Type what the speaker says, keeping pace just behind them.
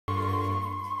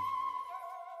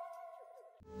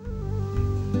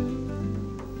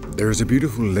There is a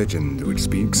beautiful legend which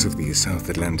speaks of the South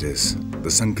Atlantis,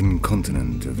 the sunken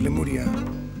continent of Lemuria.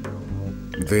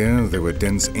 There were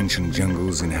dense ancient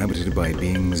jungles inhabited by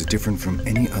beings different from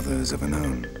any others ever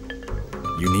known.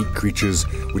 Unique creatures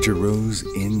which arose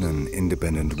in an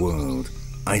independent world,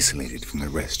 isolated from the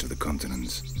rest of the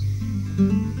continents.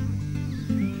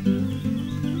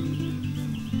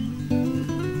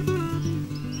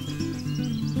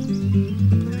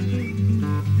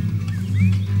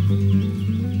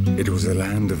 It was a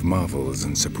land of marvels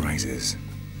and surprises.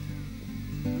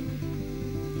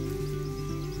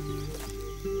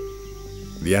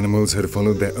 The animals had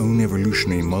followed their own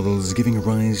evolutionary models, giving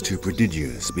rise to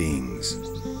prodigious beings.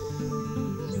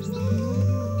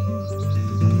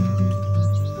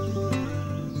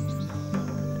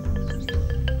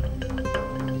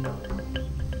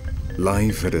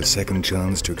 Life had a second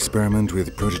chance to experiment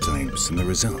with prototypes, and the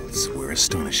results were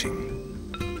astonishing.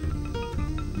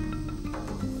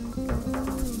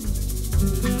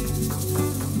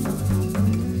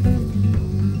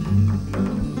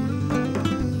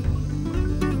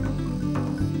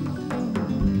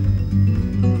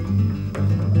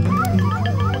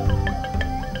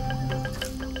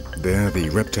 There, the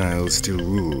reptiles still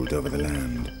ruled over the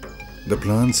land. The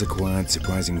plants acquired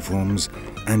surprising forms,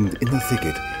 and in the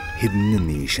thicket, hidden in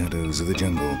the shadows of the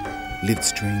jungle, lived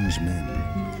strange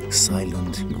men,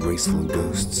 silent, graceful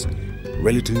ghosts,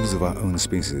 relatives of our own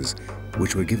species,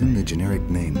 which were given the generic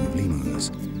name of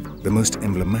lemurs, the most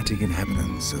emblematic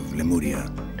inhabitants of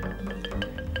Lemuria.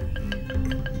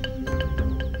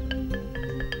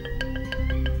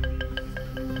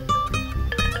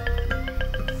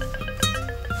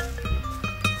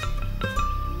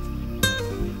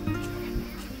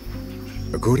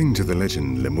 According to the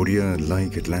legend, Lemuria,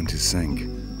 like Atlantis, sank,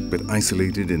 but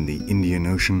isolated in the Indian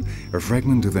Ocean, a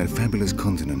fragment of that fabulous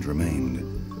continent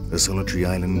remained, a solitary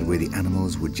island where the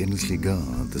animals would jealously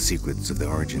guard the secrets of their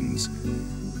origins,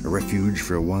 a refuge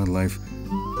for a wildlife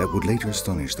that would later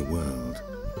astonish the world.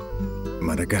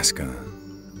 Madagascar.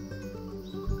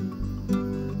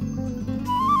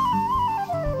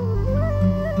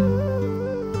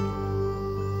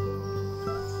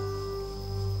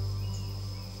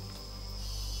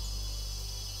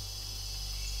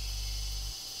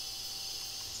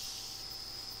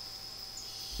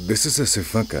 This is a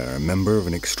sifaka, a member of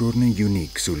an extraordinarily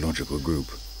unique zoological group.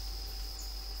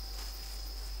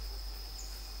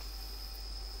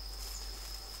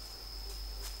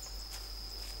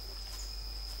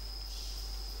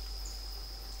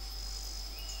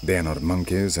 They are not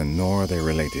monkeys, and nor are they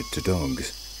related to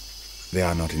dogs. They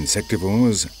are not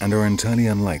insectivores and are entirely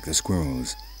unlike the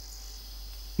squirrels.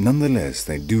 Nonetheless,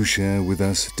 they do share with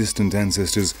us distant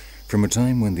ancestors from a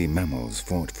time when the mammals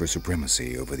fought for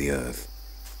supremacy over the earth.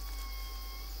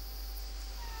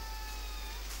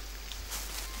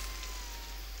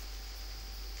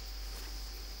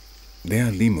 They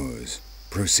are lemurs,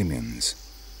 prosimians.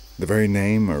 The very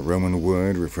name, a Roman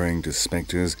word referring to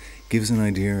specters, gives an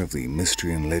idea of the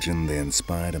mystery and legend they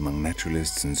inspired among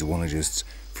naturalists and zoologists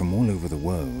from all over the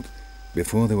world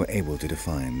before they were able to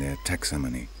define their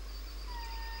taxonomy.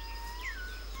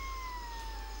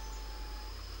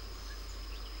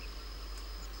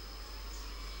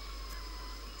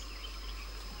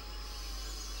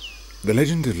 The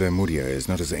legend of Lemuria is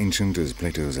not as ancient as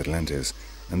Plato's Atlantis,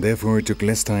 and therefore it took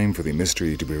less time for the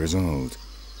mystery to be resolved.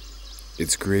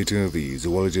 Its creator, the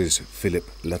zoologist Philip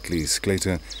Lutley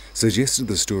Sclater, suggested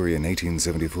the story in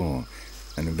 1874,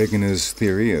 and Wegener's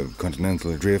theory of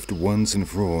continental drift once and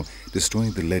for all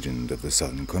destroyed the legend of the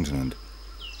southern continent.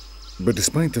 But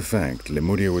despite the fact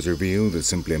Lemuria was revealed as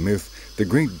simply a myth, the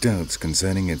great doubts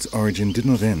concerning its origin did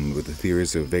not end with the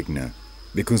theories of Wegener,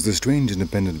 because the strange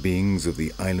independent beings of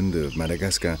the island of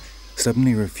Madagascar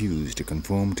suddenly refused to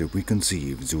conform to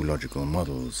preconceived zoological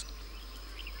models.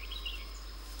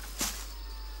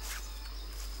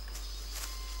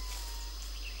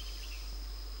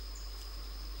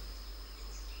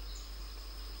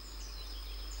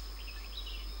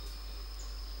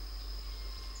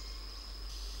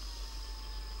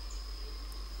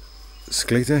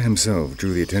 Sclater himself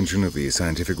drew the attention of the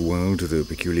scientific world to the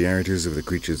peculiarities of the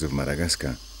creatures of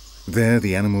Madagascar. There,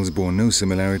 the animals bore no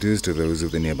similarities to those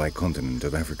of the nearby continent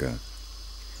of Africa.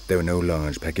 There were no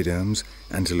large pachyderms,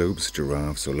 antelopes,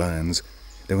 giraffes, or lions.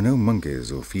 There were no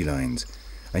monkeys or felines,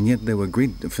 and yet there were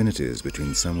great affinities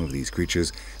between some of these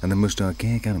creatures and the most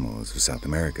archaic animals of South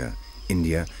America,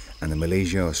 India, and the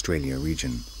Malaysia-Australia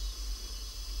region.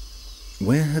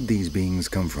 Where had these beings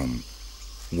come from?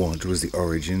 What was the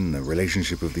origin and the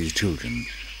relationship of these children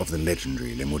of the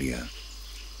legendary Lemuria?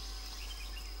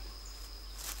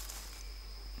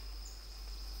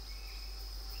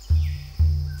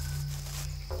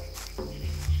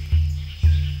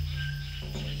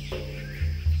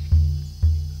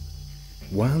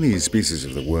 While these species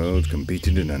of the world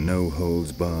competed in a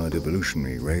no-holds-barred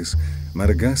evolutionary race,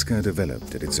 Madagascar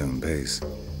developed at its own pace.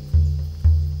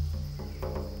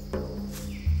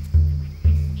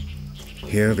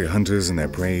 Here, the hunters and their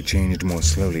prey changed more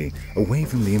slowly, away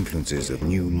from the influences of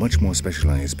new, much more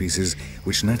specialized species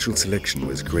which natural selection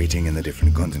was creating in the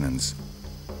different continents.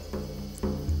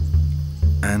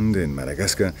 And in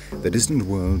Madagascar, the distant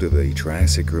world of the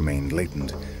Triassic remained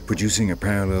latent, producing a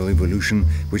parallel evolution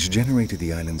which generated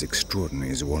the island's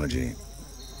extraordinary zoology.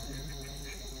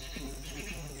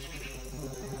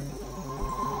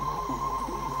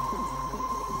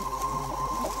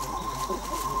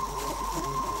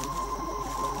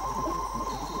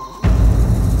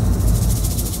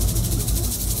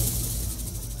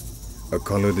 A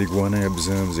collared iguana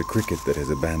observes a cricket that has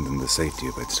abandoned the safety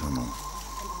of its tunnel.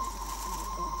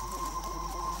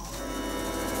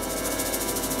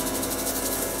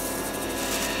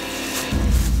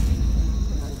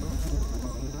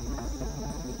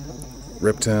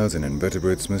 Reptiles and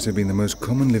invertebrates must have been the most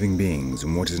common living beings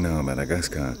in what is now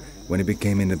Madagascar when it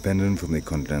became independent from the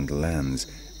continental lands,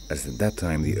 as at that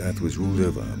time the earth was ruled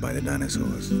over by the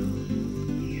dinosaurs.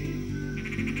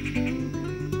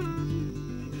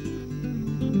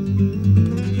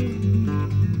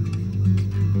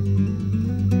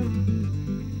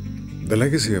 The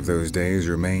legacy of those days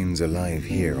remains alive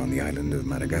here on the island of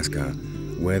Madagascar,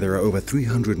 where there are over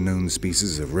 300 known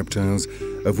species of reptiles,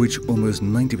 of which almost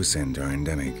 90% are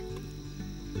endemic.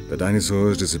 The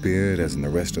dinosaurs disappeared as in the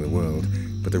rest of the world,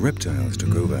 but the reptiles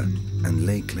took over and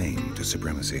laid claim to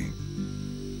supremacy.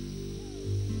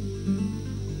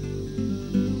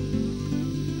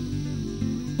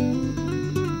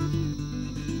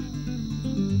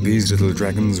 These little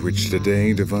dragons, which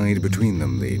today divide between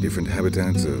them the different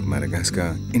habitats of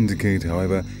Madagascar, indicate,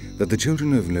 however, that the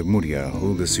children of Lemuria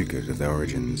hold the secret of their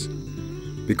origins.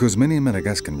 Because many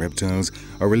Madagascan reptiles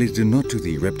are related not to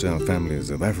the reptile families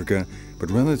of Africa, but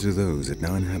rather to those that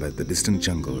now inhabit the distant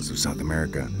jungles of South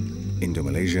America,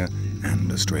 Indo-Malaysia,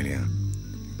 and Australia.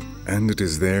 And it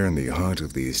is there in the heart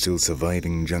of the still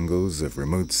surviving jungles of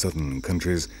remote southern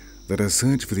countries that our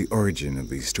search for the origin of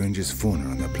the strangest fauna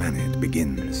on the planet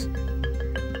begins.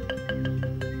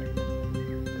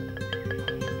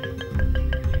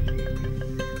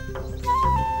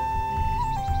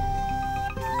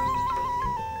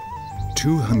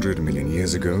 "200 million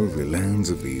years ago, the lands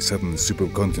of the southern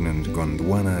supercontinent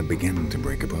Gondwana began to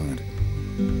break apart.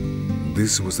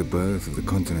 This was the birth of the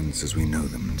continents as we know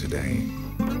them today.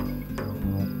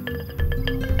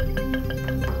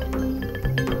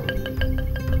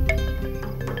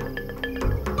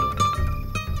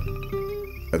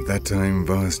 At that time,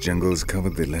 vast jungles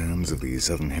covered the lands of the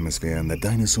southern hemisphere, and the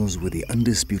dinosaurs were the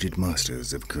undisputed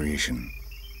masters of creation.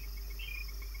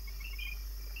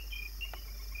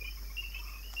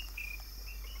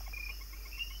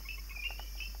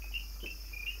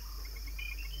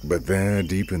 But there,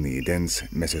 deep in the dense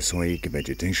Mesozoic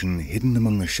vegetation, hidden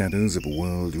among the shadows of a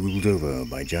world ruled over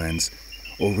by giants,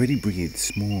 already breathed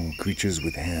small creatures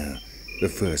with hair, the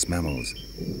first mammals,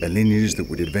 a lineage that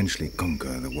would eventually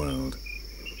conquer the world.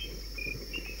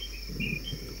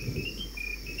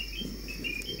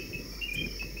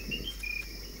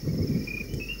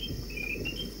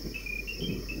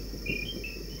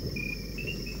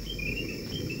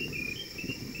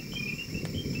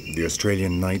 The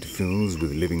Australian night fills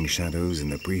with living shadows in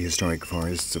the prehistoric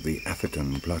forests of the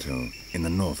Atherton Plateau in the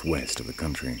northwest of the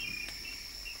country.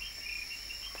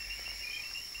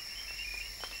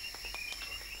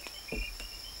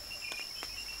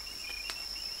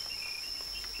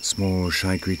 Small,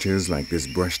 shy creatures like this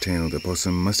brush-tailed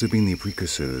opossum must have been the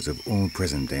precursors of all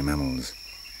present-day mammals.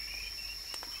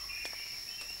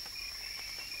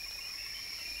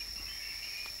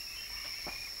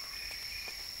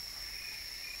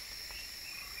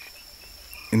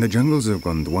 In the jungles of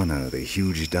Gondwana, the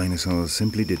huge dinosaurs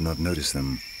simply did not notice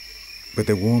them. But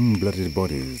their warm-blooded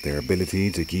bodies, their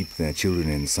ability to keep their children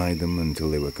inside them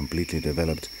until they were completely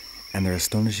developed, and their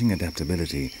astonishing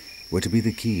adaptability were to be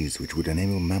the keys which would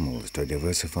enable mammals to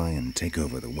diversify and take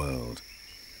over the world.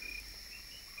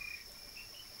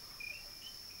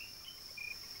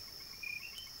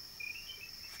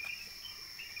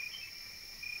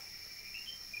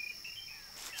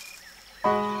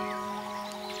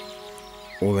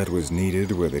 All that was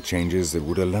needed were the changes that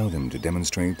would allow them to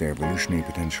demonstrate their evolutionary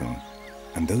potential,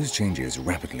 and those changes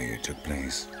rapidly took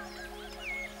place.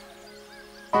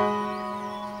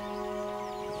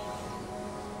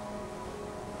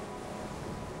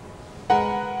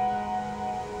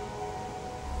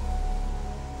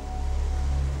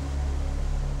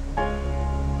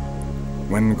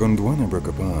 When Gondwana broke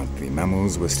apart, the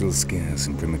mammals were still scarce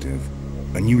and primitive,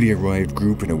 a newly arrived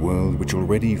group in a world which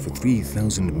already for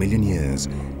 3,000 million years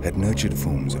had nurtured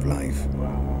forms of life.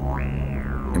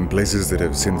 In places that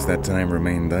have since that time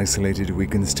remained isolated, we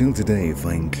can still today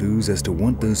find clues as to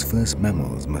what those first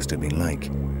mammals must have been like.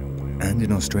 And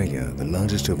in Australia, the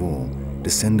largest of all,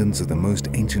 descendants of the most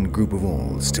ancient group of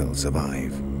all still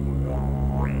survive.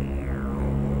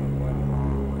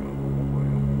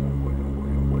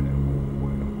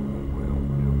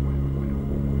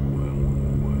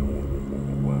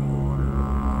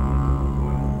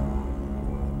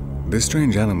 This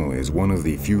strange animal is one of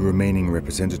the few remaining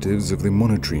representatives of the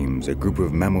monotremes, a group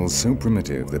of mammals so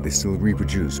primitive that they still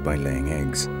reproduce by laying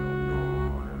eggs.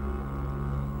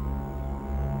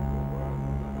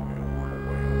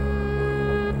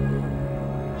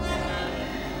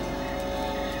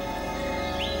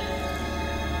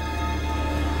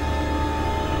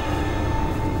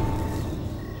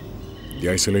 The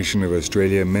isolation of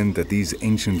Australia meant that these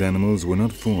ancient animals were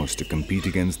not forced to compete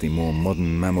against the more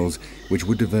modern mammals which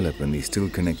would develop in the still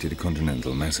connected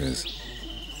continental masses.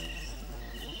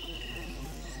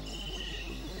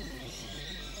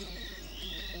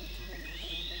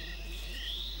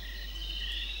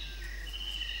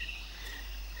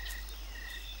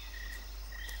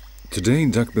 Today,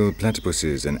 duck-billed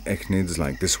platypuses and echinids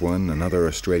like this one, another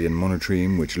Australian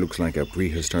monotreme which looks like a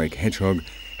prehistoric hedgehog,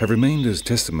 have remained as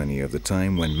testimony of the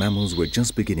time when mammals were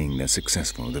just beginning their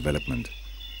successful development.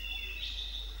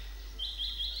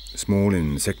 Small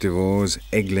insectivores,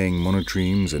 egg-laying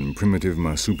monotremes and primitive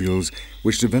marsupials,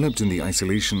 which developed in the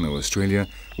isolation of Australia,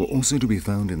 were also to be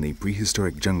found in the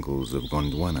prehistoric jungles of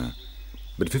Gondwana.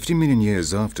 But 50 million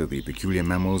years after the peculiar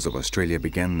mammals of Australia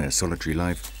began their solitary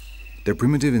life, their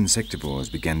primitive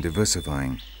insectivores began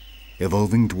diversifying,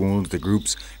 evolving towards the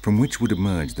groups from which would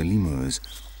emerge the lemurs,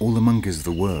 all the monkeys of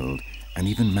the world, and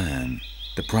even man,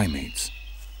 the primates.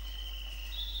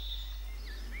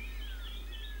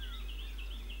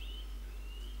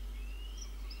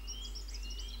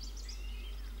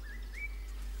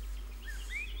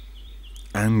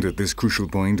 And at this crucial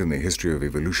point in the history of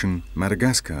evolution,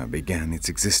 Madagascar began its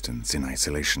existence in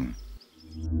isolation.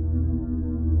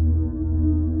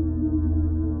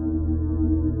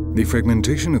 The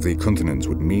fragmentation of the continents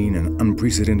would mean an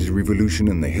unprecedented revolution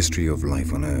in the history of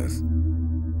life on Earth.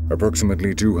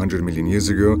 Approximately 200 million years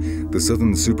ago, the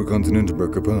southern supercontinent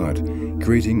broke apart,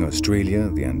 creating Australia,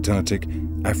 the Antarctic,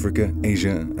 Africa,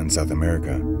 Asia, and South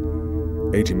America.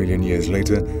 80 million years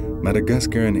later,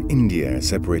 Madagascar and India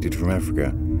separated from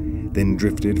Africa, then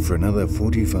drifted for another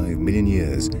 45 million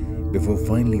years before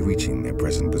finally reaching their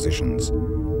present positions.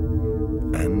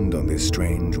 And on this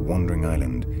strange, wandering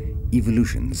island,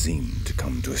 evolution seemed to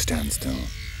come to a standstill.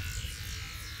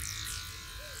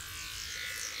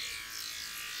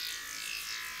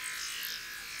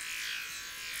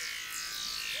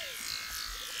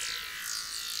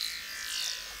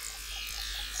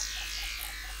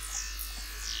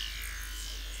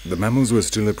 The mammals were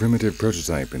still a primitive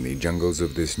prototype in the jungles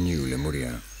of this new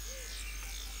Lemuria.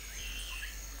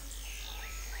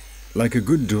 Like a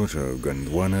good daughter of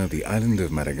Gondwana, the island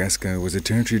of Madagascar was a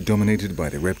territory dominated by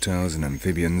the reptiles and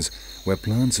amphibians, where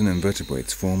plants and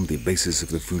invertebrates formed the basis of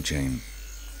the food chain.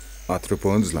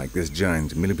 Arthropods like this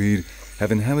giant millipede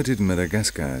have inhabited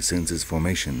Madagascar since its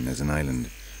formation as an island.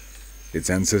 Its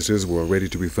ancestors were already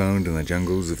to be found in the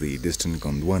jungles of the distant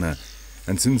Gondwana,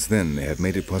 and since then they have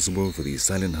made it possible for the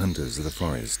silent hunters of the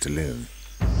forest to live.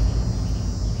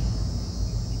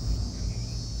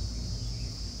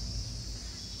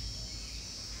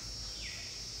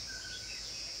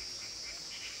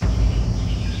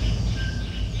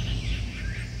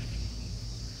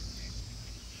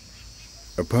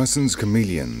 A Parsons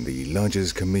chameleon, the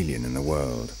largest chameleon in the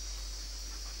world.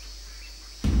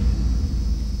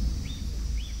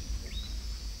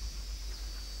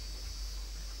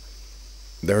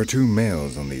 There are two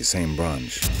males on the same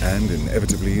branch, and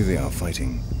inevitably they are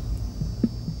fighting.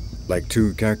 Like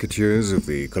two caricatures of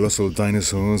the colossal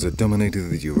dinosaurs that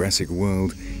dominated the Jurassic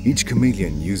world, each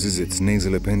chameleon uses its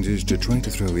nasal appendage to try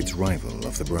to throw its rival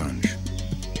off the branch.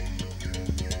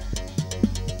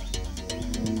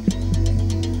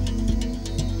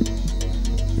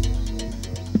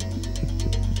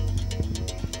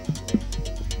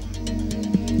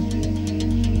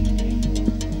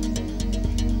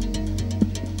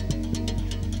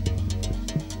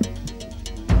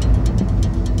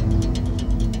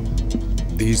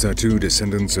 These are two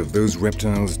descendants of those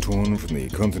reptiles torn from the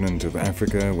continent of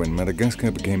Africa when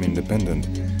Madagascar became independent,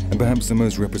 and perhaps the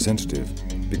most representative,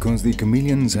 because the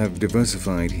chameleons have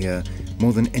diversified here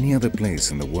more than any other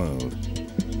place in the world.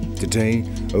 Today,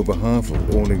 over half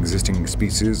of all existing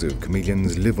species of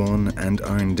chameleons live on and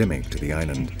are endemic to the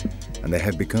island, and they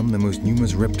have become the most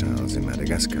numerous reptiles in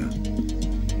Madagascar.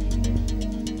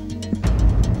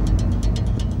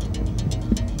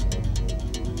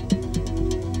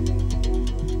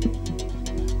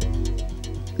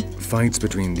 Fights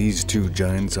between these two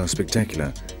giants are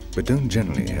spectacular, but don't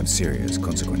generally have serious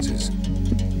consequences.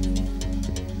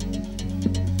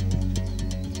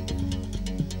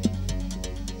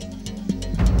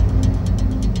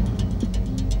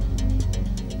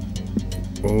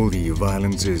 All the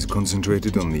violence is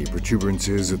concentrated on the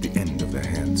protuberances at the end of their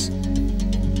heads.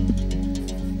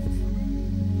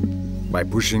 By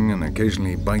pushing and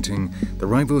occasionally biting, the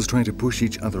rivals try to push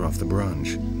each other off the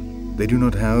branch. They do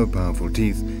not have powerful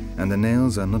teeth, and the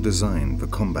nails are not designed for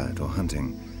combat or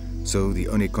hunting, so the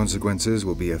only consequences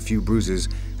will be a few bruises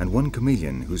and one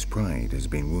chameleon whose pride has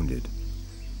been wounded.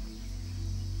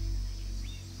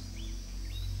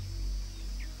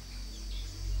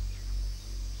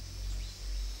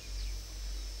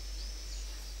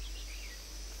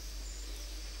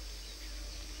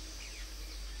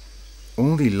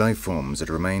 All the life forms that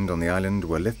remained on the island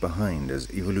were left behind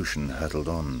as evolution hurtled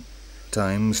on.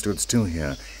 Time stood still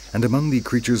here, and among the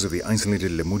creatures of the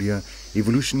isolated Lemuria,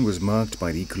 evolution was marked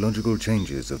by the ecological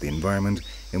changes of the environment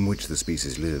in which the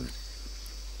species lived.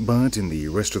 But in the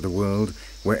rest of the world,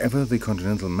 wherever the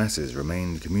continental masses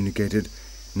remained communicated,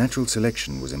 natural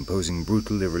selection was imposing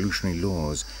brutal evolutionary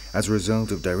laws as a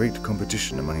result of direct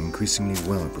competition among increasingly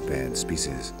well-prepared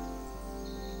species.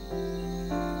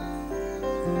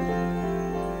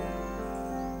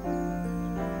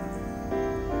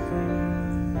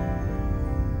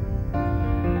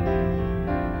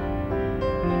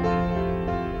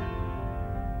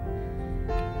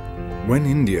 When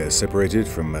India separated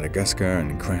from Madagascar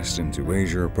and crashed into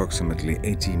Asia approximately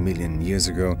 80 million years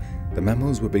ago, the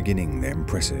mammals were beginning their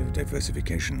impressive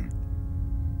diversification.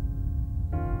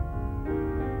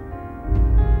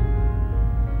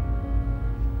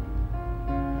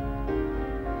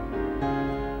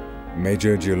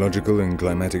 Major geological and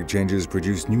climatic changes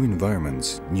produced new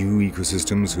environments, new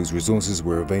ecosystems whose resources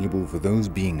were available for those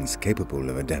beings capable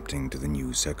of adapting to the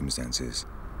new circumstances.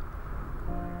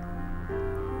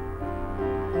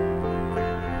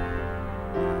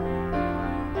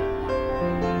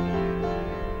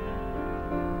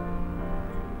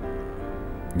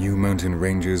 New mountain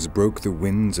ranges broke the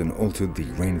winds and altered the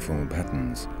rainfall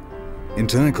patterns.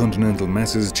 Entire continental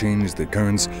masses changed the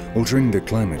currents, altering the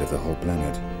climate of the whole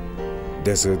planet.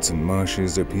 Deserts and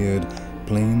marshes appeared,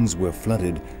 plains were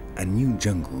flooded, and new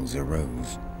jungles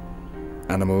arose.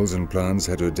 Animals and plants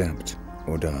had to adapt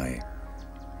or die.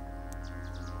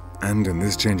 And in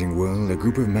this changing world, a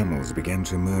group of mammals began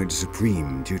to emerge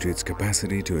supreme due to its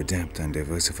capacity to adapt and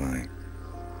diversify.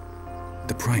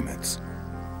 The primates.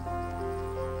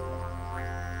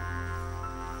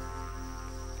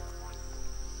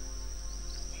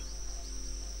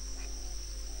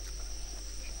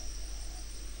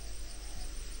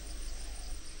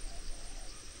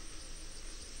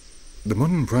 The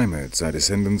modern primates are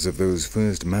descendants of those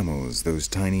first mammals, those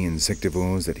tiny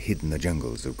insectivores that hid in the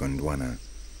jungles of Gondwana.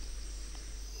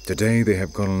 Today they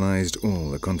have colonized all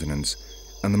the continents,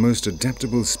 and the most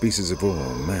adaptable species of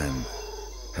all, man,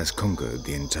 has conquered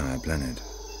the entire planet.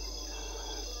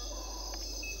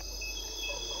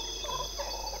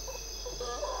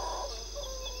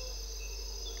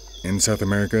 In South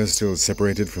America, still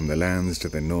separated from the lands to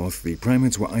the north, the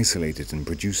primates were isolated and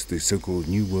produced the so-called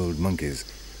New World monkeys,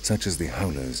 such as the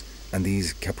howlers and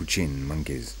these capuchin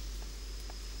monkeys.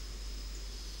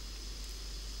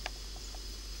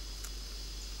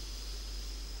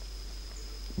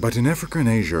 But in Africa and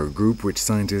Asia, a group which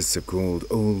scientists have called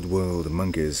Old World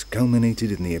monkeys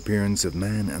culminated in the appearance of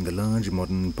man and the large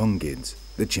modern pongids,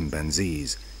 the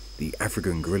chimpanzees, the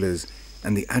African gorillas,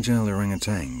 and the agile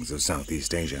orangutans of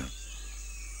Southeast Asia.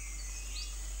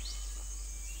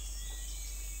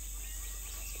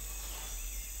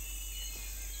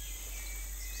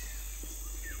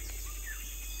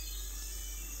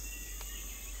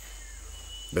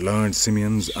 The large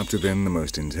simians, up to then the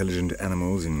most intelligent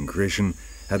animals in creation,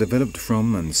 had developed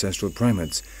from ancestral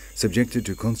primates, subjected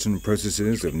to constant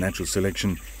processes of natural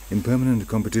selection in permanent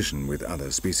competition with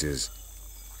other species.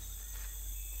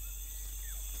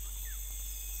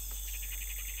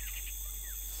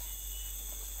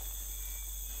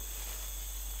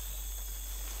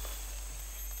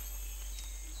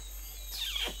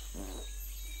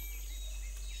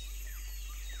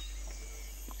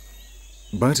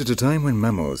 But at a time when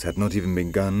mammals had not even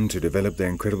begun to develop their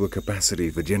incredible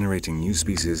capacity for generating new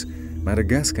species,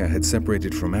 Madagascar had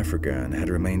separated from Africa and had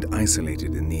remained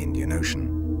isolated in the Indian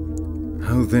Ocean.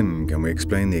 How then can we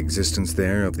explain the existence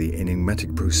there of the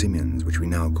enigmatic prosimians, which we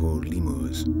now call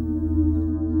lemurs?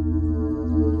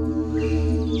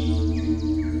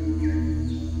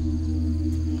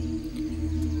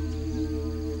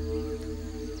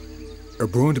 A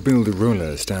broad-billed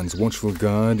roller stands watchful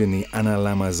guard in the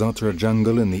Analamazatra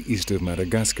jungle in the east of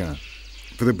Madagascar.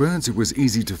 For the birds, it was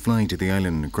easy to fly to the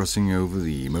island, crossing over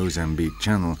the Mozambique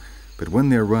Channel, but when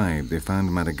they arrived, they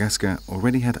found Madagascar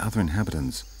already had other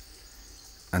inhabitants,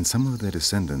 and some of their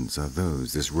descendants are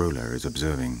those this roller is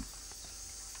observing.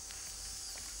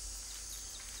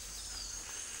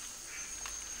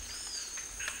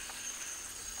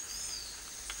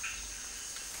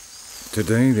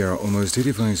 Today, there are almost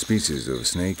 85 species of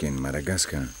snake in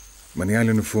Madagascar. When the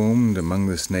island formed, among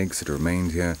the snakes that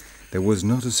remained here, there was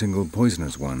not a single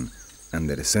poisonous one, and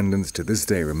their descendants to this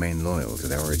day remain loyal to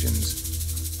their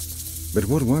origins. But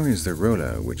what worries the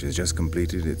roller, which has just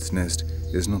completed its nest,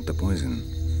 is not the poison.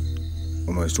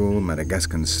 Almost all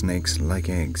Madagascan snakes like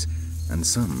eggs, and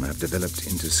some have developed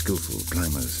into skillful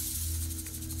climbers.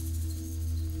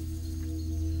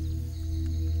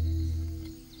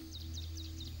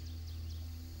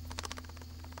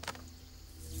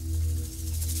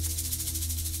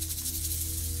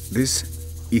 This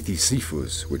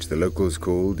Ithisiphus, which the locals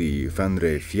call the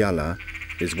Fandre Fiala,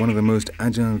 is one of the most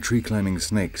agile tree-climbing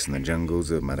snakes in the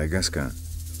jungles of Madagascar.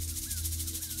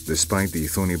 Despite the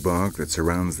thorny bark that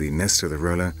surrounds the nest of the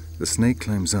roller, the snake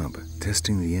climbs up,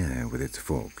 testing the air with its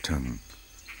forked tongue.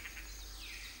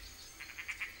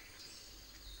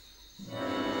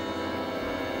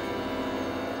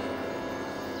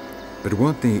 But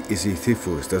what the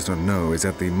Ithisiphus does not know is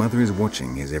that the mother is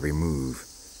watching his every move.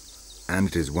 And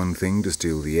it is one thing to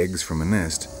steal the eggs from a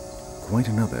nest, quite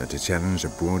another to challenge a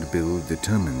broad-billed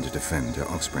determined to defend her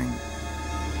offspring.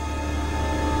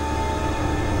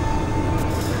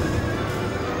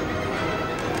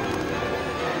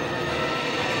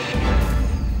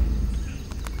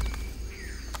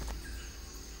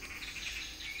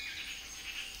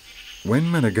 When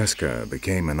Madagascar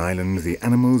became an island, the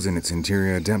animals in its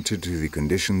interior adapted to the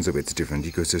conditions of its different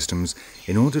ecosystems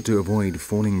in order to avoid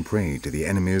falling prey to the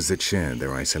enemies that shared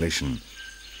their isolation.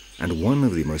 And one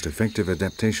of the most effective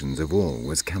adaptations of all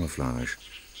was camouflage.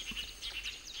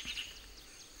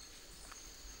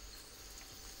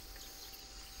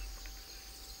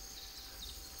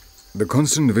 The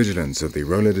constant vigilance of the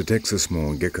roller detects a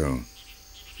small gecko.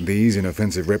 These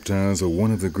inoffensive reptiles are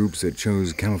one of the groups that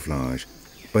chose camouflage.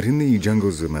 But in the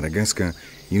jungles of Madagascar,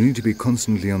 you need to be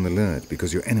constantly on the alert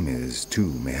because your enemies,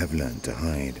 too, may have learned to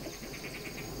hide.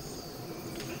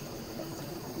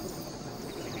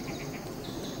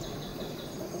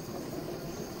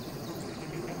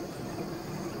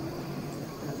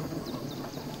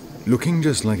 Looking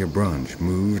just like a branch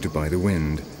moved by the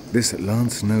wind, this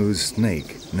lance-nosed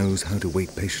snake knows how to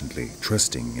wait patiently,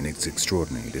 trusting in its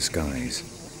extraordinary disguise.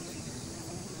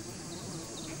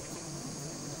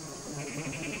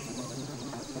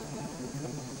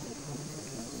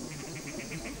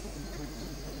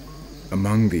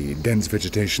 Among the dense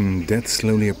vegetation, death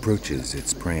slowly approaches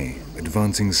its prey,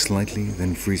 advancing slightly,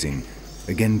 then freezing,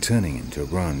 again turning into a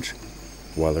branch,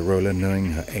 while the roller,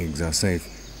 knowing her eggs are safe,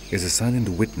 is a silent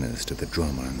witness to the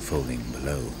drama unfolding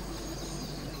below.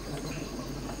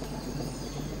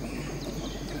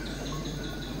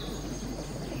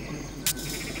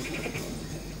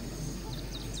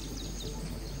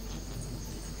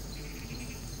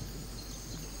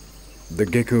 The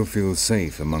gecko feels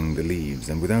safe among the leaves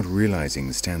and without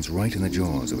realizing stands right in the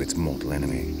jaws of its mortal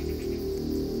enemy.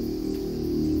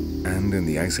 And in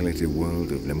the isolated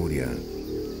world of Lemuria,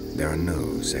 there are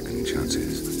no second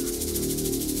chances.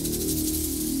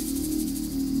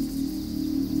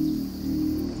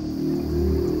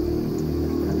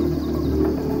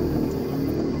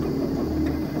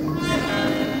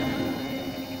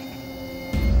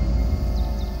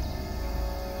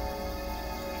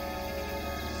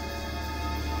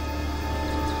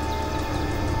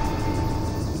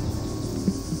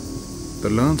 The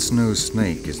lance-nosed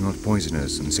snake is not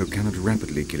poisonous and so cannot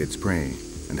rapidly kill its prey,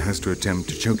 and has to attempt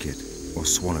to choke it or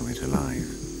swallow it alive.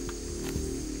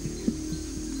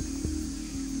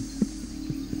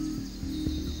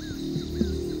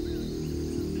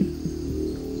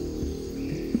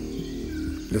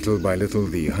 Little by little,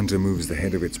 the hunter moves the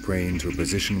head of its prey into a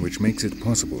position which makes it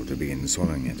possible to begin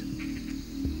swallowing it.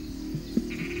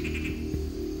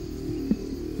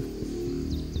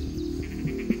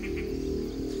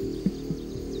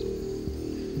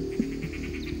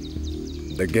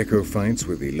 The gecko fights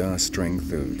with the last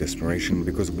strength of desperation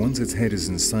because once its head is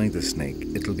inside the snake,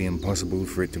 it'll be impossible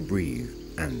for it to breathe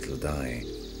and it'll die.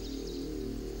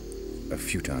 a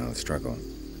futile struggle.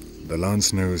 The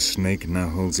lance-nosed snake now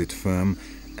holds it firm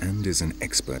and is an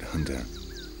expert hunter.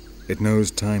 It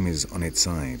knows time is on its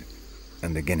side,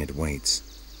 and again it waits.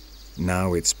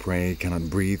 Now its prey cannot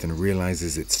breathe and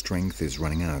realizes its strength is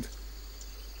running out.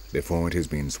 Before it has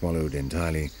been swallowed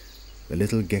entirely, the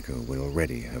little gecko will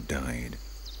already have died.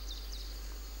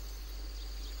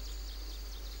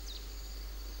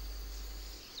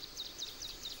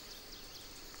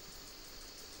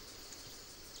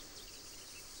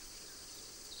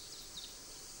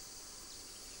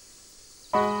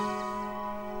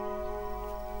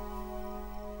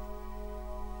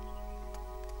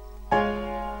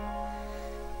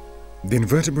 The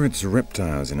invertebrates,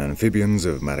 reptiles and amphibians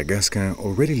of Madagascar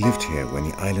already lived here when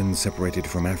the island separated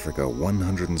from Africa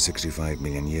 165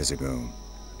 million years ago.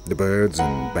 The birds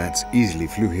and bats easily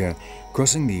flew here,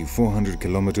 crossing the 400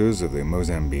 kilometers of the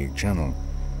Mozambique Channel.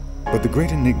 But the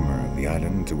great enigma of the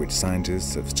island, to which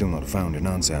scientists have still not found an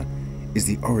answer, is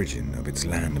the origin of its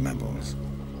land mammals.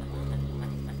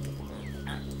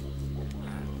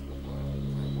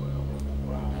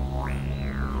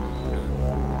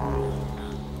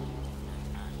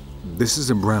 This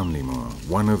is a brown lemur,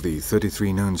 one of the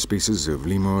 33 known species of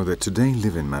lemur that today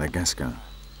live in Madagascar.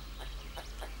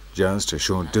 Just a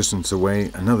short distance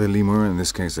away, another lemur, in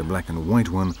this case a black and white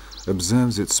one,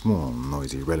 observes its small,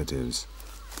 noisy relatives.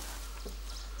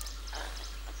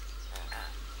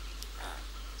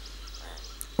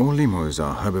 All lemurs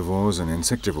are herbivores and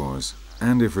insectivores,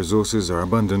 and if resources are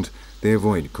abundant, they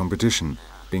avoid competition,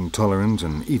 being tolerant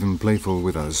and even playful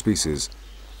with other species.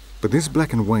 But this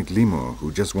black and white lemur,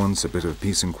 who just wants a bit of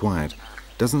peace and quiet,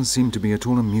 doesn't seem to be at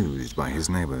all amused by his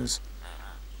neighbors.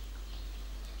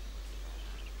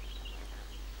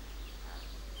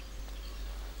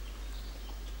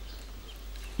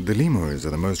 The lemurs are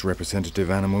the most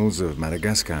representative animals of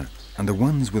Madagascar and the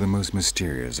ones with the most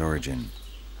mysterious origin.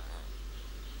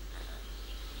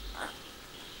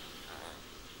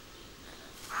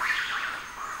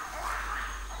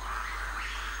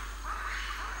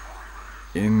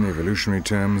 In evolutionary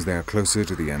terms, they are closer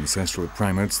to the ancestral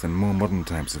primates than more modern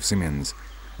types of simians,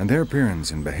 and their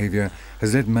appearance and behavior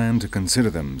has led man to consider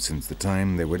them, since the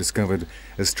time they were discovered,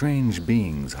 as strange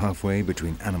beings halfway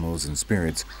between animals and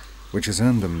spirits, which has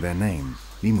earned them their name,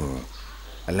 lemur,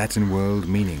 a Latin word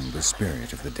meaning the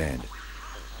spirit of the dead.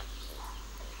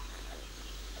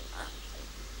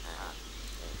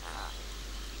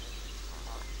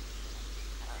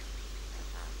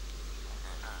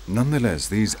 Nonetheless,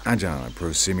 these agile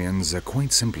prosimians are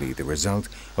quite simply the result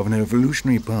of an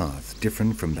evolutionary path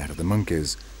different from that of the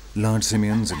monkeys, large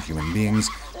simians and human beings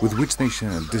with which they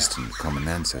share distant common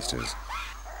ancestors.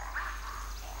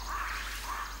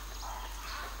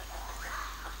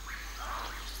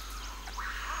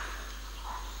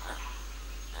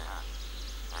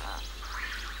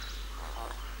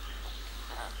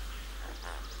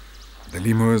 The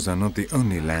lemurs are not the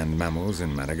only land mammals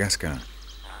in Madagascar.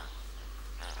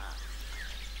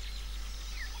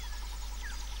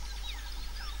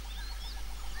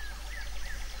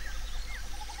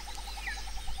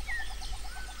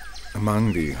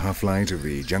 Among the half-light of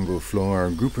the jungle floor,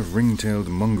 a group of ring-tailed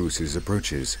mongooses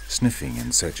approaches, sniffing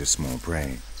in search of small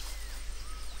prey.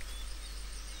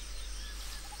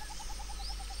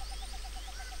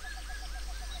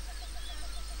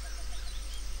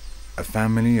 A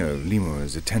family of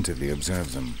lemurs attentively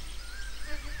observes them.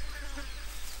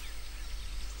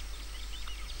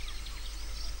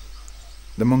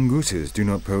 The mongooses do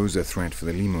not pose a threat for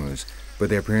the lemurs,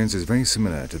 but their appearance is very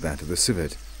similar to that of the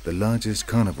civet, the largest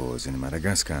carnivores in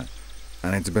Madagascar,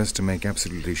 and it's best to make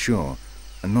absolutely sure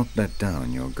and not let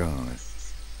down your guard.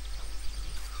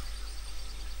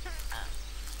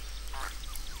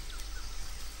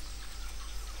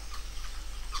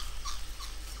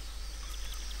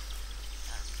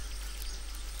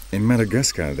 In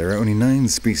Madagascar, there are only 9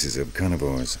 species of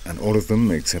carnivores, and all of them,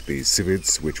 except the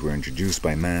civets, which were introduced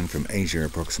by man from Asia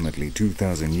approximately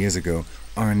 2,000 years ago,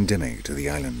 are endemic to the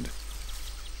island.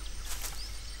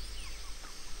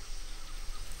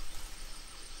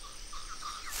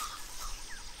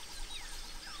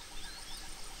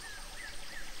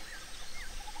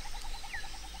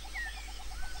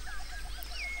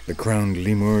 The crowned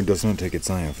lemur does not take its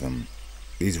eye off them.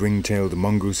 These ring-tailed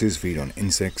mongooses feed on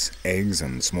insects, eggs,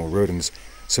 and small rodents,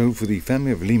 so for the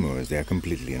family of lemurs they are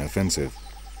completely inoffensive.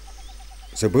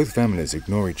 So both families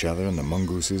ignore each other, and the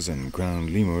mongooses and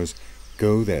crowned lemurs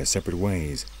go their separate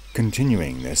ways,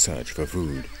 continuing their search for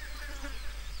food.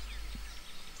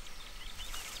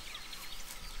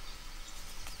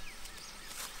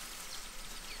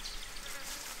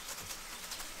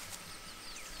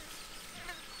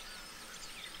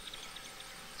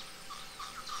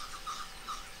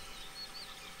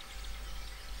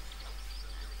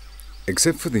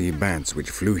 Except for the bats which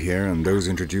flew here and those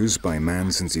introduced by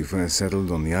man since he first settled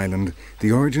on the island,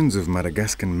 the origins of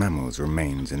Madagascan mammals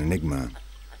remains an enigma.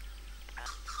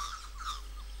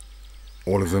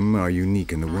 All of them are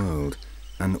unique in the world,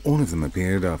 and all of them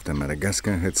appeared after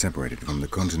Madagascar had separated from the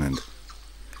continent.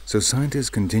 So scientists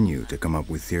continue to come up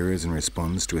with theories in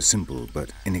response to a simple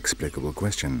but inexplicable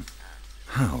question.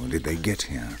 How did they get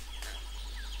here?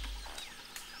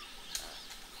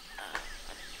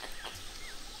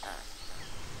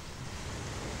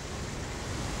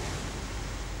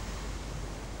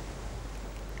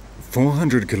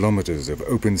 "400 kilometers of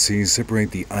open sea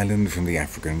separate the island from the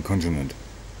African continent.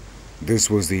 This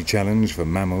was the challenge for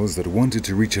mammals that wanted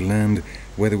to reach a land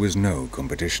where there was no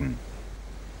competition.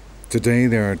 Today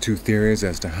there are two theories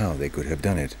as to how they could have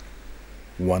done it.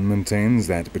 One maintains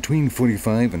that between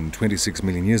 45 and 26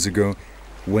 million years ago,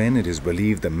 when it is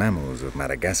believed the mammals of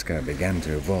Madagascar began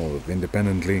to evolve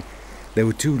independently, there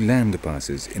were two land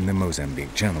passes in the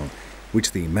Mozambique Channel,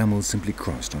 which the mammals simply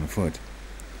crossed on foot.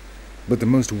 But the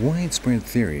most widespread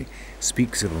theory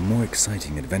speaks of a more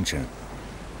exciting adventure,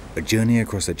 a journey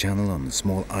across the channel on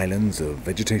small islands of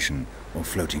vegetation or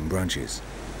floating branches.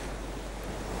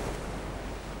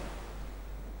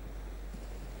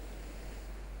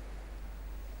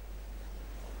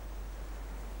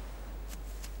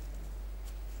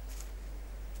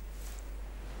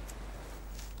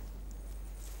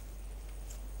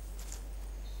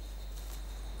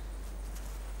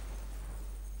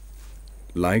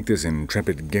 Like this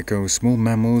intrepid gecko, small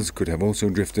mammals could have also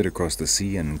drifted across the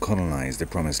sea and colonized the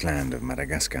promised land of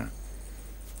Madagascar.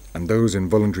 And those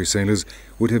involuntary sailors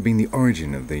would have been the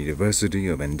origin of the diversity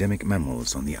of endemic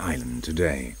mammals on the island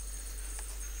today.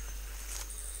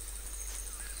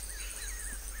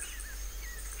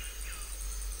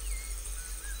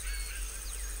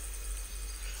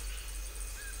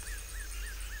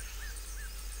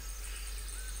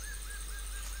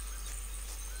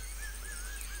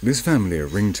 This family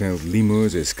of ring-tailed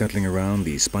lemurs is scuttling around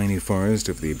the spiny forest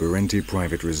of the Burenti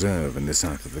Private Reserve in the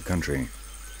south of the country.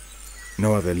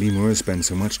 No other lemurs spend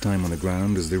so much time on the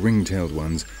ground as the ring-tailed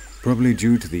ones, probably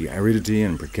due to the aridity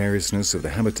and precariousness of the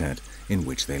habitat in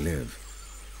which they live.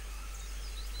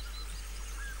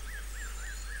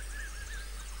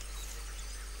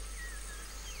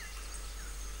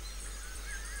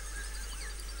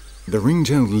 The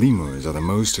ring-tailed lemurs are the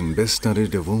most and best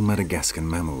studied of all Madagascan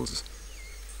mammals.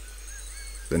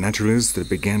 The naturalists that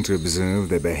began to observe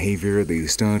their behavior at the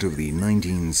start of the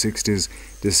 1960s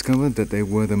discovered that they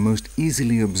were the most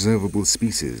easily observable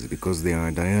species because they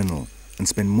are diurnal and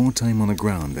spend more time on the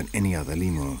ground than any other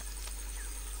lemur.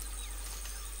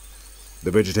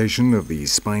 The vegetation of the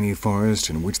spiny forest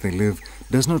in which they live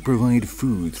does not provide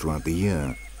food throughout the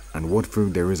year, and what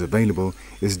food there is available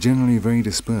is generally very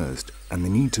dispersed, and they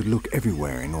need to look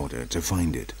everywhere in order to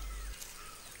find it.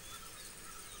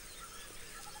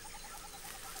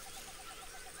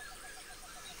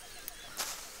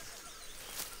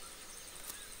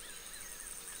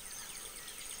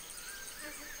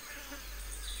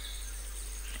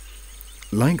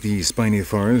 Like the spiny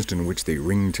forest in which the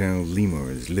ring-tailed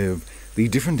lemurs live, the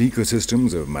different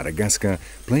ecosystems of Madagascar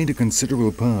played a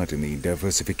considerable part in the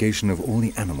diversification of all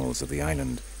the animals of the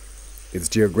island. Its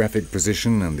geographic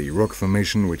position and the rock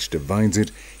formation which divides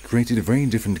it created very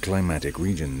different climatic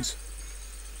regions.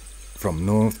 From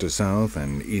north to south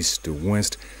and east to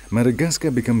west, Madagascar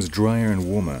becomes drier and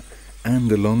warmer, and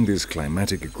along this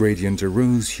climatic gradient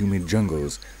arose humid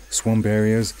jungles, swamp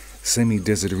areas,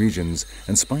 semi-desert regions,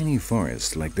 and spiny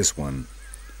forests like this one.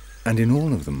 And in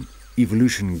all of them,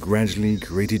 evolution gradually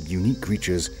created unique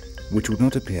creatures which would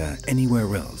not appear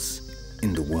anywhere else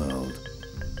in the world.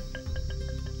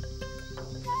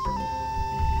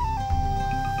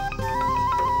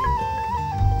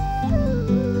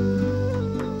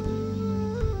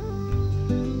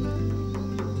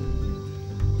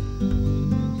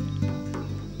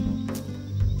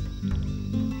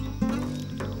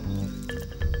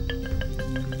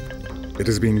 It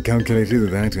has been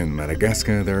calculated that in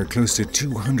Madagascar there are close to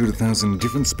 200,000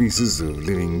 different species of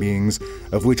living beings,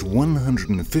 of which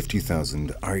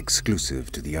 150,000 are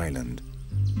exclusive to the island.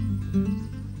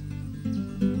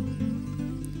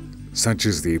 Such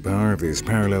is the power of this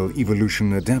parallel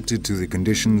evolution adapted to the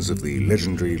conditions of the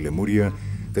legendary Lemuria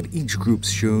that each group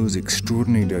shows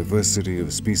extraordinary diversity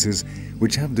of species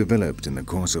which have developed in the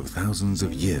course of thousands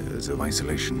of years of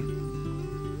isolation.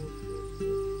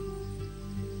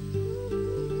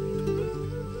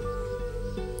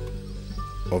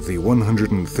 Of the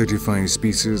 135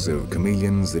 species of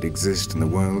chameleons that exist in the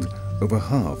world, over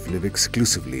half live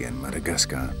exclusively in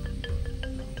Madagascar.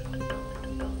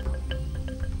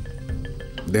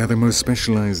 They are the most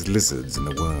specialized lizards in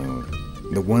the world,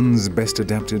 the ones best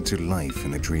adapted to life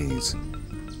in the trees.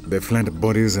 Their flat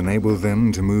bodies enable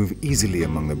them to move easily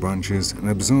among the branches and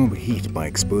absorb heat by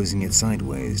exposing it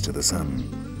sideways to the sun.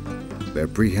 Their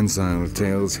prehensile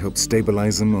tails help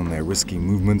stabilize them on their risky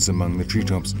movements among the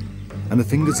treetops, and the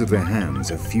fingers of their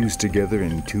hands are fused together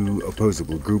in two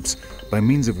opposable groups by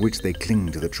means of which they cling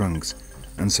to the trunks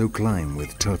and so climb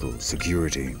with total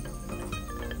security.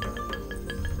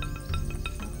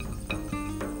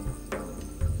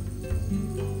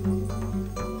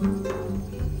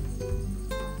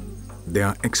 They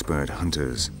are expert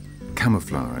hunters,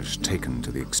 camouflage taken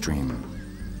to the extreme.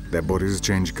 Their bodies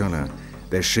change color,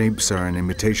 their shapes are an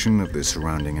imitation of the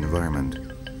surrounding environment.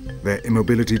 Their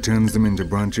immobility turns them into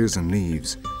branches and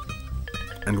leaves.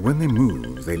 And when they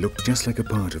move, they look just like a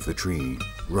part of the tree,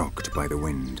 rocked by the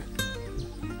wind.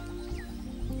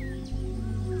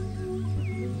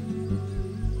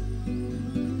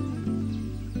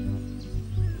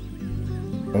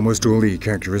 Almost all the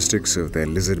characteristics of their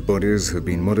lizard bodies have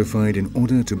been modified in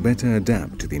order to better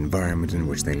adapt to the environment in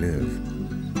which they live.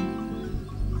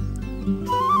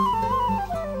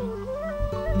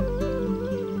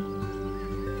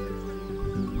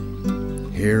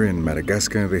 Here in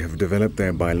Madagascar, they have developed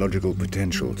their biological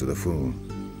potential to the full.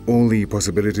 All the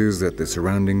possibilities that the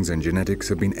surroundings and genetics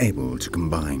have been able to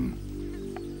combine.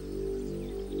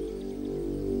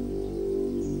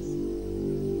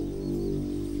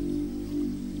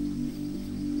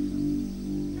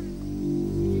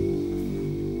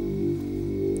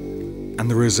 And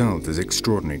the result is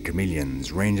extraordinary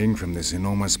chameleons, ranging from this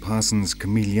enormous Parsons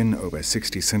chameleon over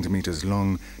 60 centimeters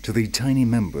long to the tiny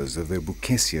members of the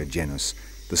Buccasia genus,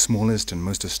 the smallest and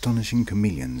most astonishing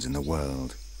chameleons in the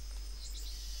world.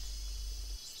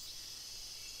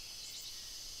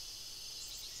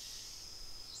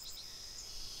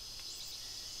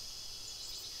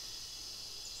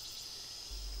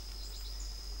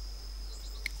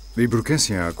 The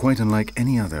Buccasia are quite unlike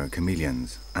any other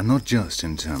chameleons, and not just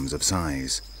in terms of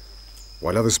size.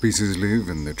 While other species live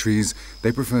in the trees,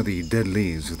 they prefer the dead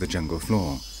leaves of the jungle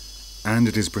floor. And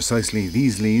it is precisely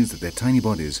these leaves that their tiny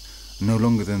bodies, no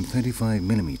longer than 35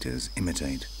 millimeters,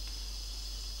 imitate.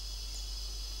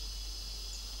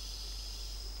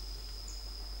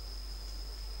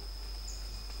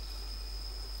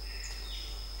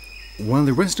 While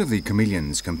the rest of the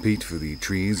chameleons compete for the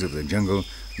trees of the jungle,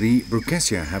 the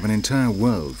Buccasia have an entire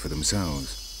world for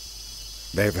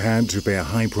themselves. They have had to pay a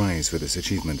high price for this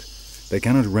achievement. They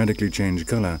cannot radically change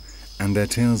color, and their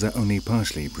tails are only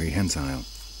partially prehensile.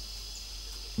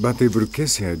 But the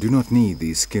Buccasia do not need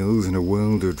these skills in a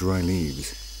world of dry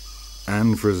leaves.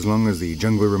 And for as long as the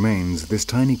jungle remains, this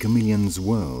tiny chameleon's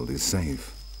world is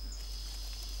safe.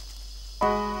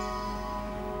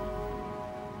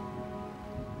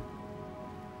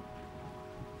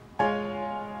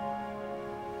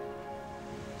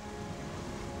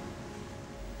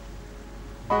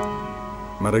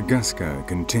 Madagascar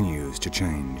continues to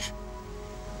change.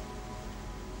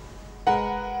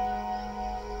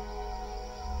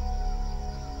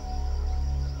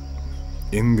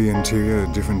 In the interior,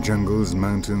 different jungles,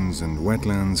 mountains, and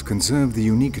wetlands conserve the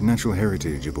unique natural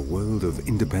heritage of a world of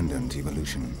independent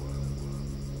evolution.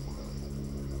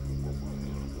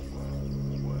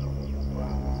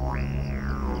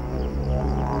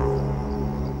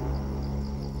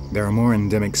 There are more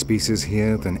endemic species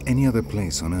here than any other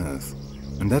place on Earth,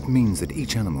 and that means that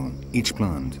each animal, each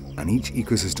plant, and each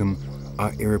ecosystem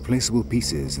are irreplaceable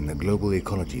pieces in the global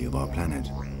ecology of our planet.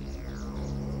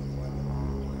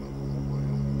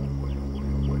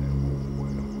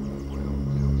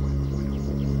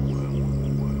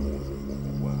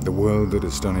 The world that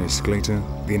astonished Sclater,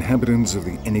 the inhabitants of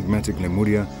the enigmatic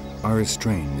Lemuria, are as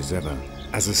strange as ever,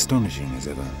 as astonishing as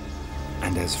ever,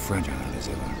 and as fragile as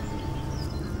ever.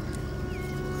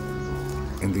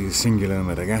 In the singular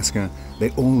Madagascar,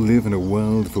 they all live in a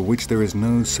world for which there is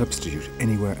no substitute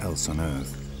anywhere else on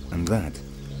Earth, and that,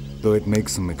 though it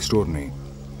makes them extraordinary,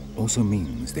 also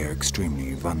means they are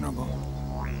extremely vulnerable.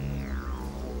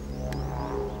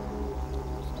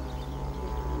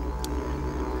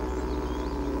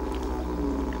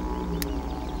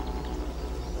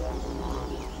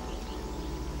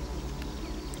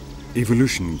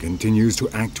 Evolution continues to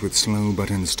act with slow but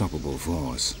unstoppable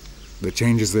force. The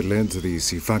changes that led to the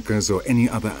sifakas or any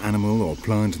other animal or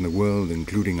plant in the world,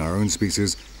 including our own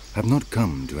species, have not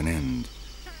come to an end.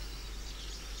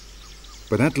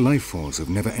 But that life force of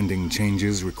never-ending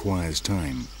changes requires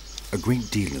time, a great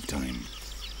deal of time.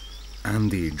 And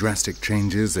the drastic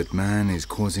changes that man is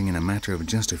causing in a matter of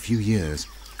just a few years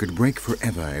could break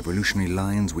forever evolutionary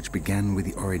lines which began with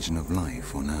the origin of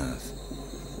life on Earth.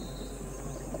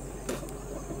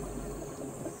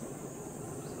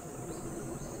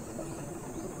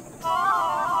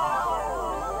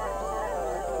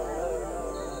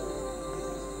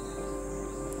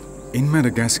 In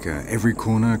Madagascar, every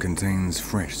corner contains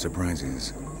fresh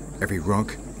surprises. Every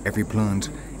rock, every plant,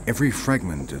 every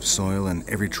fragment of soil and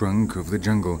every trunk of the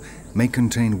jungle may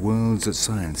contain worlds that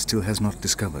science still has not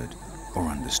discovered or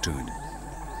understood.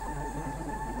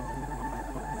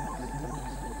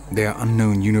 They are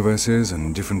unknown universes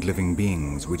and different living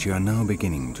beings which you are now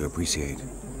beginning to appreciate.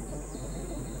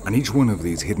 And each one of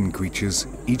these hidden creatures,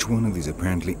 each one of these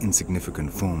apparently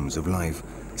insignificant forms of life,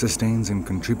 sustains and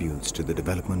contributes to the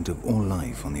development of all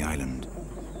life on the island.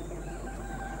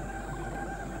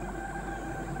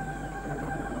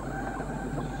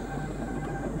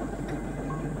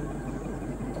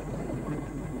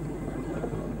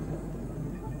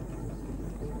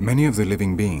 Many of the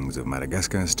living beings of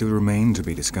Madagascar still remain to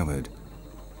be discovered.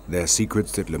 They are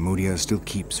secrets that Lemuria still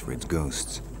keeps for its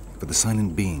ghosts, for the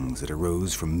silent beings that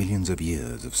arose from millions of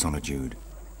years of solitude.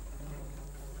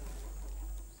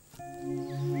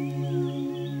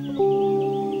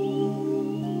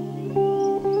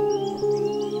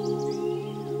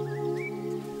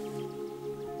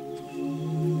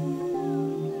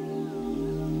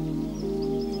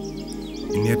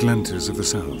 In the Atlantis of the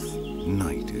South,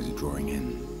 night is drawing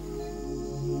in.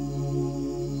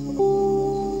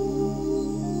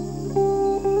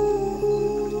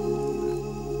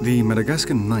 The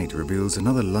Madagascar night reveals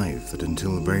another life that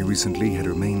until very recently had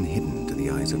remained hidden to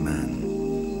the eyes of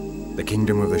man. The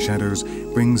kingdom of the shadows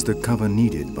brings the cover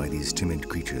needed by these timid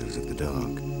creatures of the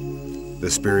dark. The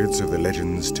spirits of the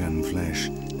legends turn flesh,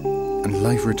 and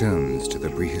life returns to the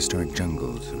prehistoric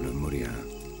jungles of Lemuria.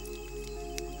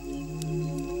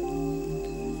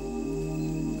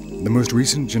 The most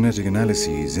recent genetic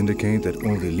analyses indicate that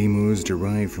all the lemurs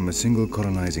derive from a single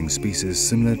colonizing species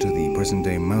similar to the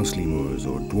present-day mouse lemurs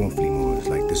or dwarf lemurs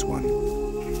like this one.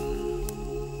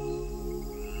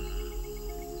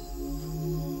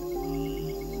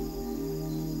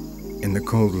 In the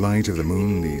cold light of the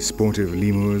moon, the sportive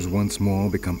lemurs once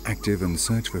more become active and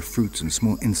search for fruits and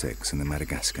small insects in the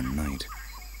Madagascar night.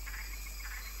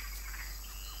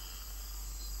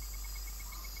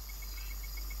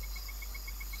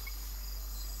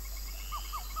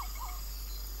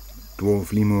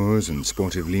 Dwarf lemurs and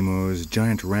sportive lemurs,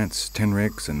 giant rats,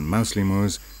 tenrecs and mouse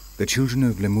lemurs, the children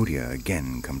of Lemuria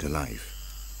again come to life.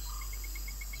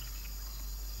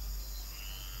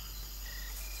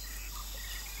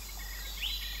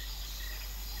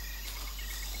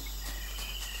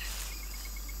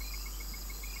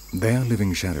 They are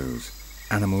living shadows,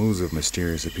 animals of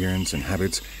mysterious appearance and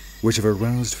habits which have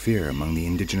aroused fear among the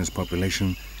indigenous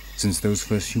population since those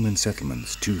first human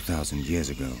settlements 2,000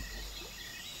 years ago.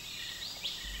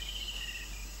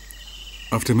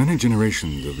 After many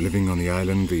generations of living on the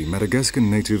island, the Madagascar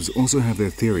natives also have their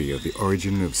theory of the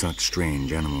origin of such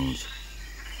strange animals.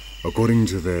 According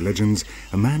to their legends,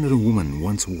 a man and a woman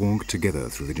once walked together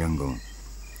through the jungle.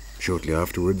 Shortly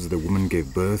afterwards, the woman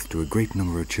gave birth to a great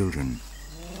number of children.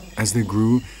 As they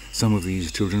grew, some of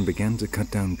these children began to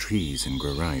cut down trees and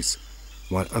grow rice,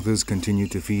 while others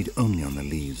continued to feed only on the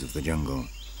leaves of the jungle.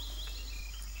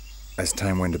 As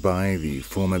time went by, the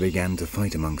former began to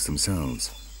fight amongst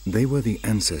themselves. They were the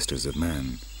ancestors of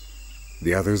man.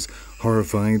 The others,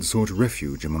 horrified, sought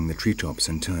refuge among the treetops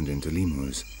and turned into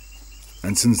lemurs.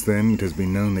 And since then, it has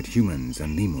been known that humans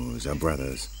and lemurs are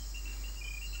brothers.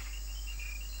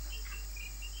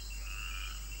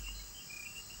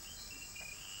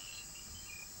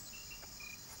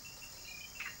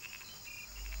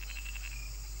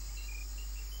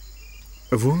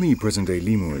 Of all the present-day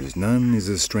lemurs, none is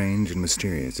as strange and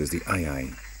mysterious as the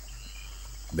ai.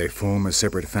 They form a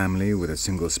separate family with a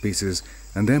single species,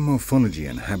 and their morphology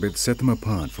and habits set them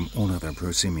apart from all other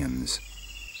prosimians.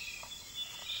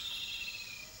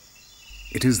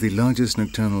 It is the largest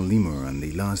nocturnal lemur, and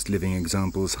the last living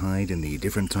examples hide in the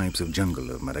different types of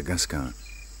jungle of Madagascar.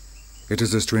 It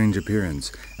has a strange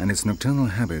appearance, and its nocturnal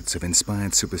habits have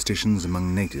inspired superstitions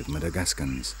among native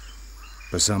Madagascans.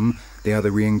 For some, they are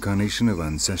the reincarnation of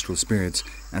ancestral spirits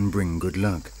and bring good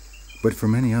luck, but for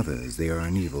many others they are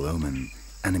an evil omen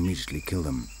and immediately kill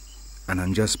them, an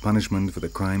unjust punishment for the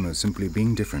crime of simply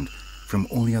being different from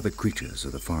all the other creatures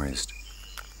of the forest.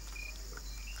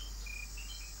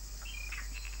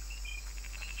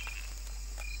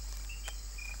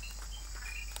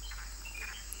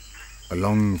 A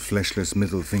long, fleshless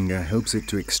middle finger helps it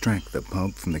to extract the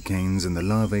pulp from the canes and the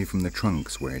larvae from the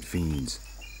trunks where it feeds.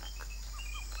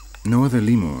 No other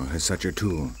lemur has such a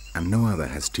tool, and no other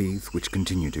has teeth which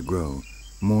continue to grow,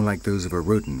 more like those of a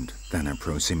rodent than a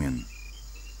prosimian.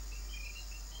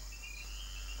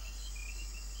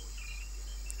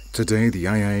 Today, the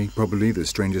ai, probably the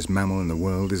strangest mammal in the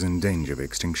world, is in danger of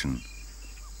extinction.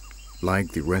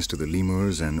 Like the rest of the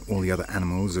lemurs and all the other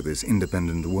animals of this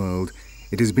independent world,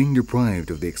 it is being deprived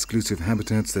of the exclusive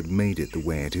habitats that made it the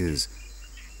way it is,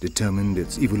 determined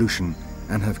its evolution,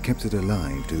 and have kept it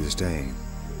alive to this day.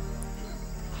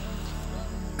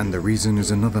 And the reason is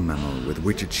another mammal with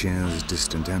which it shares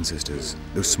distant ancestors,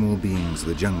 those small beings of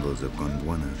the jungles of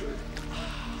Gondwana.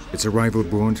 Its arrival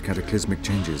brought cataclysmic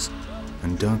changes,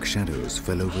 and dark shadows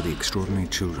fell over the extraordinary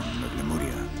children of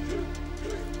Lemuria.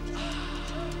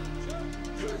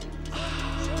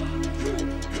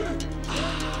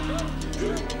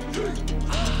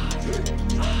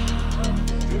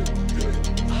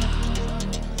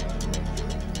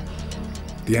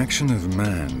 The action of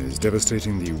man is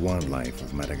devastating the wildlife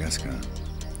of Madagascar.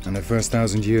 In the first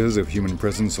 1,000 years of human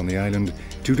presence on the island,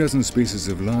 24 species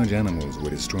of large animals were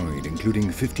destroyed, including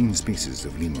 15 species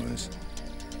of lemurs.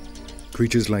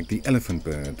 Creatures like the elephant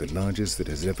bird, the largest that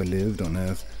has ever lived on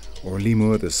Earth, or a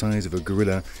lemur the size of a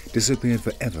gorilla, disappeared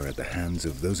forever at the hands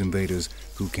of those invaders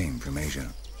who came from Asia.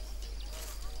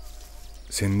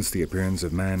 Since the appearance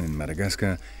of man in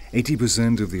Madagascar,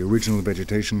 80% of the original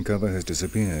vegetation cover has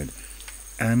disappeared,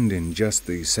 and in just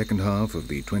the second half of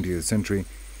the 20th century,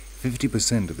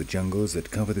 50% of the jungles that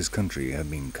cover this country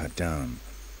have been cut down.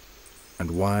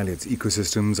 And while its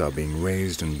ecosystems are being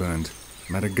razed and burnt,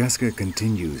 Madagascar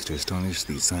continues to astonish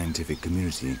the scientific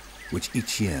community, which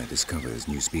each year discovers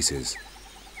new species.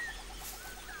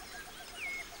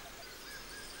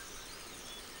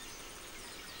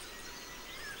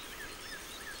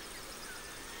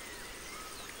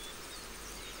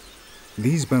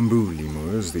 These bamboo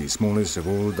lemurs, the smallest of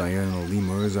all diurnal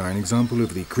lemurs, are an example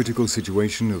of the critical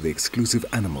situation of the exclusive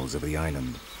animals of the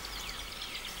island.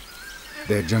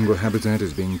 Their jungle habitat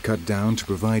is being cut down to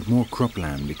provide more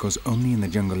cropland because only in the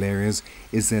jungle areas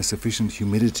is there sufficient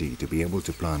humidity to be able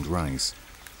to plant rice.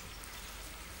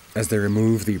 As they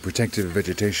remove the protective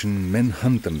vegetation, men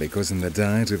hunt them because in the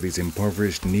diet of these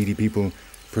impoverished, needy people,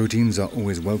 proteins are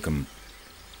always welcome.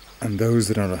 And those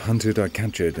that are hunted are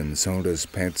captured and sold as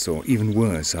pets, or even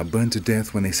worse, are burnt to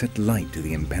death when they set light to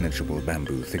the impenetrable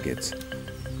bamboo thickets.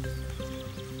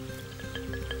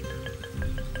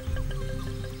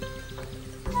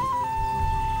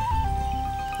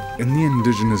 In the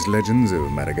indigenous legends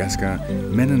of Madagascar,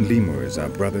 men and lemurs are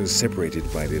brothers separated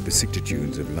by the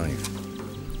vicissitudes of life.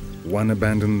 One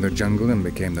abandoned the jungle and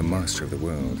became the master of the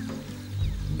world.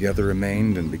 The other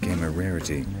remained and became a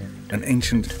rarity, an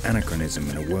ancient anachronism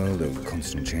in a world of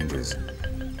constant changes.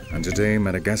 And today,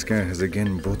 Madagascar has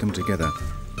again brought them together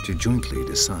to jointly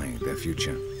decide their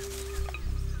future.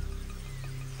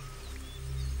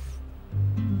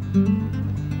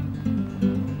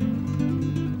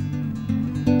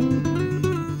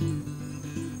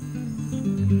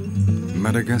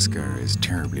 Madagascar is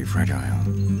terribly fragile.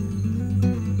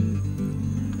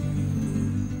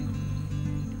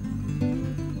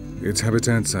 Its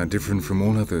habitats are different from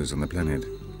all others on the planet.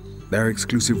 They are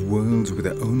exclusive worlds with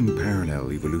their own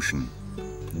parallel evolution.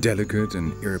 Delicate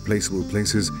and irreplaceable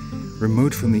places,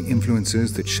 remote from the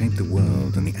influences that shape the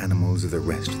world and the animals of the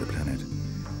rest of the planet.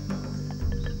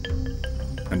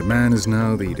 And man is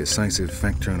now the decisive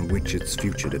factor on which its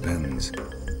future depends.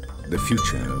 The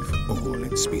future of all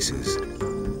its species.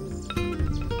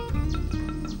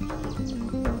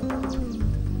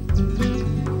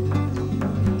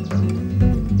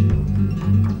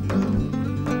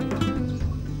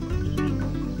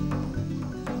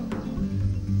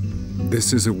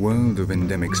 This is a world of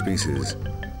endemic species,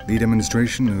 the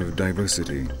demonstration of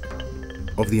diversity,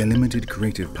 of the unlimited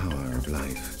creative power of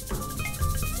life.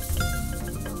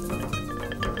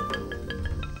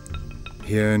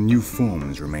 Here, new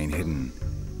forms remain hidden,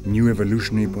 new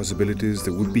evolutionary possibilities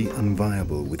that would be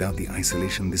unviable without the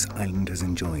isolation this island has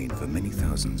enjoyed for many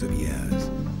thousands of years.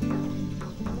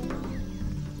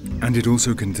 And it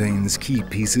also contains key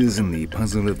pieces in the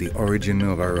puzzle of the origin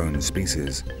of our own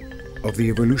species, of the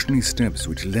evolutionary steps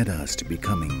which led us to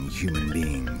becoming human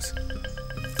beings.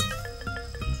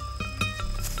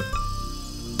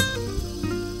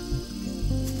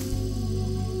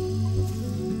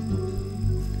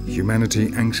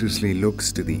 Humanity anxiously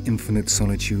looks to the infinite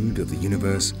solitude of the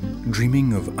universe,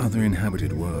 dreaming of other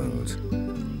inhabited worlds.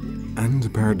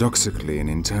 And paradoxically, an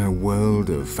entire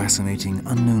world of fascinating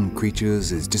unknown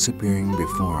creatures is disappearing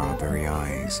before our very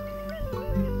eyes,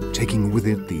 taking with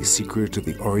it the secret of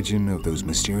the origin of those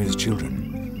mysterious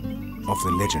children of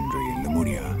the legendary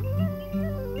Lemuria.